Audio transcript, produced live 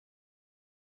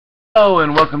Hello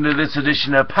and welcome to this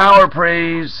edition of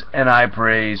iPraise and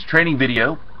iPraise training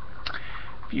video.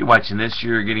 If you're watching this,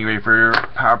 you're getting ready for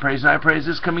iPraise and iPraise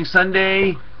this coming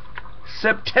Sunday,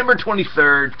 September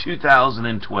 23rd,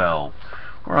 2012.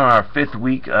 We're on our 5th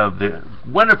week of the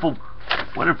wonderful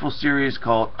series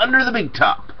called Under the Big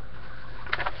Top,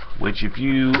 which if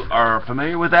you are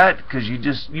familiar with that, because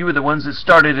you were the ones that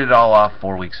started it all off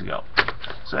 4 weeks ago.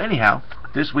 So anyhow,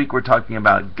 this week we're talking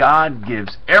about God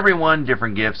gives everyone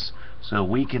different gifts so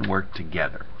we can work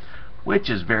together, which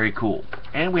is very cool.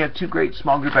 And we have two great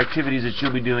small group activities that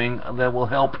you'll be doing that will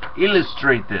help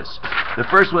illustrate this. The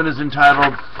first one is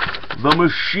entitled The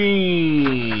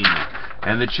Machine,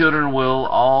 and the children will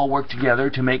all work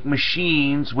together to make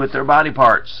machines with their body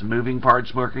parts, moving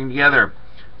parts working together.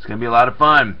 It's going to be a lot of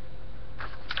fun.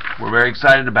 We're very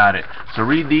excited about it. So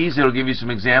read these. It'll give you some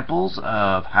examples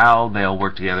of how they'll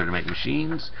work together to make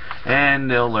machines, and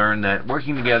they'll learn that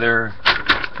working together,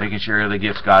 making sure the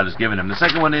gifts God has given them. The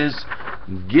second one is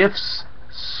Gifts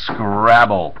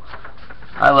Scrabble.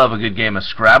 I love a good game of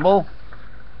Scrabble.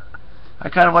 I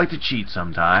kind of like to cheat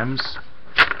sometimes.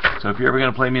 So if you're ever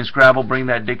going to play me in Scrabble, bring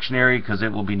that dictionary because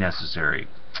it will be necessary.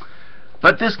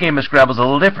 But this game of Scrabble is a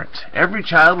little different. Every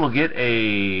child will get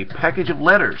a package of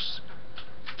letters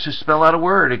to spell out a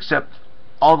word, except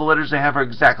all the letters they have are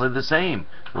exactly the same.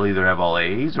 They'll either have all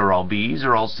A's or all B's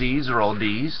or all C's or all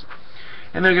D's.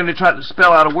 And they're going to try to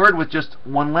spell out a word with just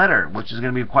one letter, which is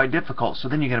going to be quite difficult. So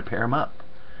then you're going to pair them up.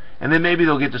 And then maybe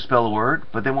they'll get to spell a word,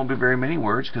 but there won't be very many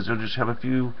words because they'll just have a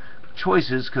few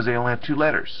choices because they only have 2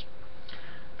 letters.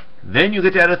 Then you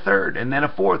get to add a third, and then a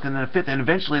fourth, and then a fifth, and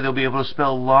eventually they'll be able to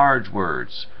spell large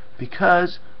words,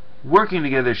 because working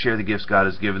together to share the gifts God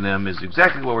has given them is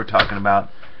exactly what we're talking about,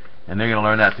 and they're going to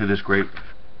learn that through this great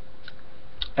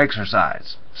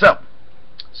exercise. So,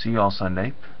 see you all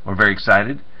Sunday. We're very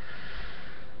excited.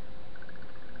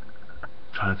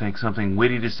 Trying to think something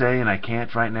witty to say, and I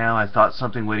can't right now. I thought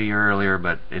something witty earlier,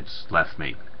 but it's left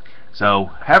me.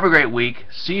 So, have a great week.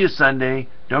 See you Sunday.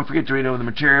 Don't forget to read over the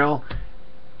material,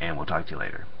 and we'll talk to you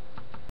later.